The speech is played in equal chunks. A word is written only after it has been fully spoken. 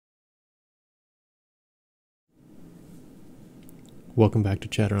Welcome back to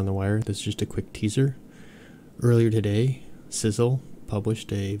Chatter on the Wire. This is just a quick teaser. Earlier today, Sizzle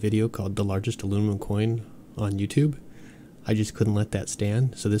published a video called The Largest Aluminum Coin on YouTube. I just couldn't let that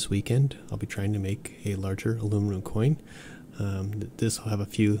stand, so this weekend I'll be trying to make a larger aluminum coin. This will have a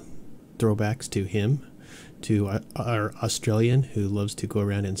few throwbacks to him, to our Australian who loves to go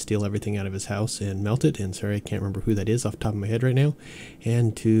around and steal everything out of his house and melt it, and sorry I can't remember who that is off the top of my head right now,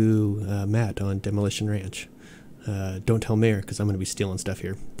 and to Matt on Demolition Ranch. Don't tell Mayor, because I'm going to be stealing stuff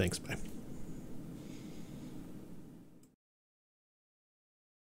here. Thanks, bye.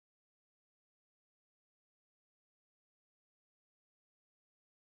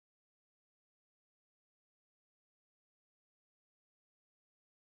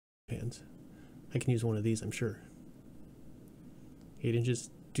 Pans. I can use one of these, I'm sure. 8 inches,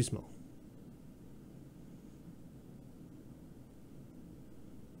 too small.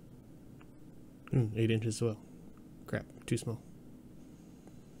 8 inches as well. Crap, too small.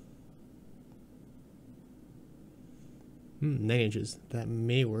 9 inches, that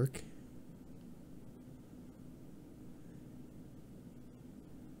may work.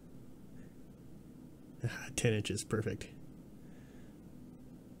 Ah, 10 inches, perfect.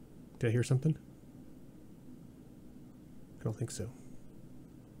 Did I hear something? I don't think so.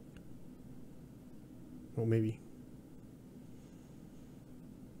 Well, maybe.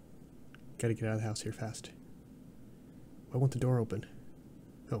 Gotta get out of the house here fast. I want the door open.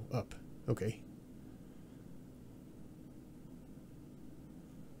 Oh, up. Okay.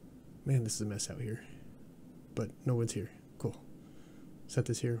 Man, this is a mess out here. But no one's here. Cool. Set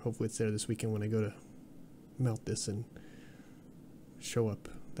this here. Hopefully it's there this weekend when I go to melt this and show up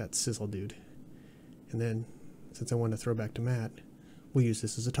that Sizzle dude. And then, since I want to throw back to Matt, we'll use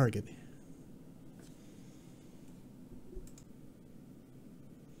this as a target.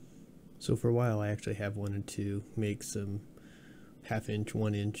 So for a while I actually have wanted to make some 1/2 inch,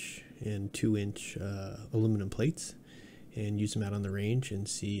 1 inch, and 2 inch aluminum plates and use them out on the range and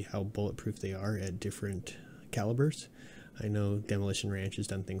see how bulletproof they are at different calibers. I know Demolition Ranch has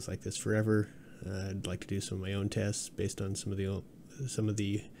done things like this forever. I'd like to do some of my own tests based on some of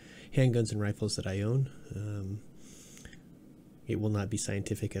the handguns and rifles that I own. It will not be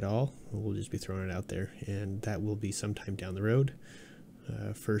scientific at all. We'll just be throwing it out there, and that will be sometime down the road.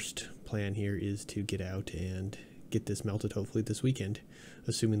 First plan here is to get out and get this melted hopefully this weekend,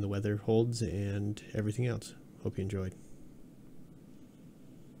 assuming the weather holds and everything else. Hope you enjoyed.